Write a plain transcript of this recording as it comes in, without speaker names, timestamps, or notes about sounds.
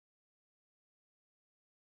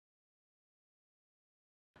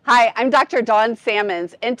Hi, I'm Dr. Dawn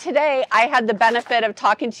Sammons, and today I had the benefit of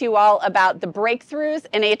talking to you all about the breakthroughs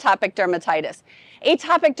in atopic dermatitis.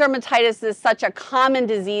 Atopic dermatitis is such a common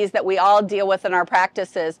disease that we all deal with in our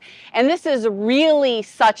practices, and this is really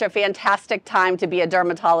such a fantastic time to be a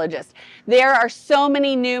dermatologist. There are so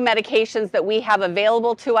many new medications that we have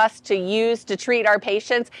available to us to use to treat our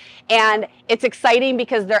patients, and it's exciting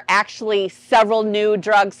because there are actually several new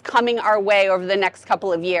drugs coming our way over the next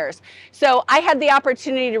couple of years. So I had the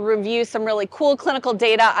opportunity to review some really cool clinical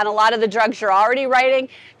data on a lot of the drugs you're already writing,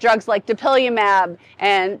 drugs like dupilumab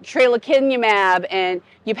and tralokinumab and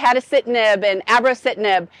upadacitinib and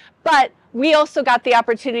abrocitinib, but we also got the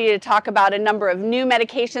opportunity to talk about a number of new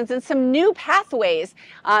medications and some new pathways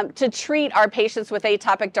to treat our patients with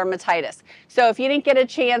atopic dermatitis. So if you didn't get a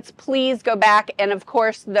chance, please go back, and of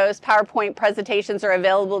course those PowerPoint presentations are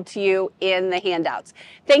available to you in the handouts.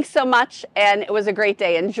 Thanks so much, and it was a great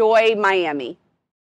day. Enjoy Miami.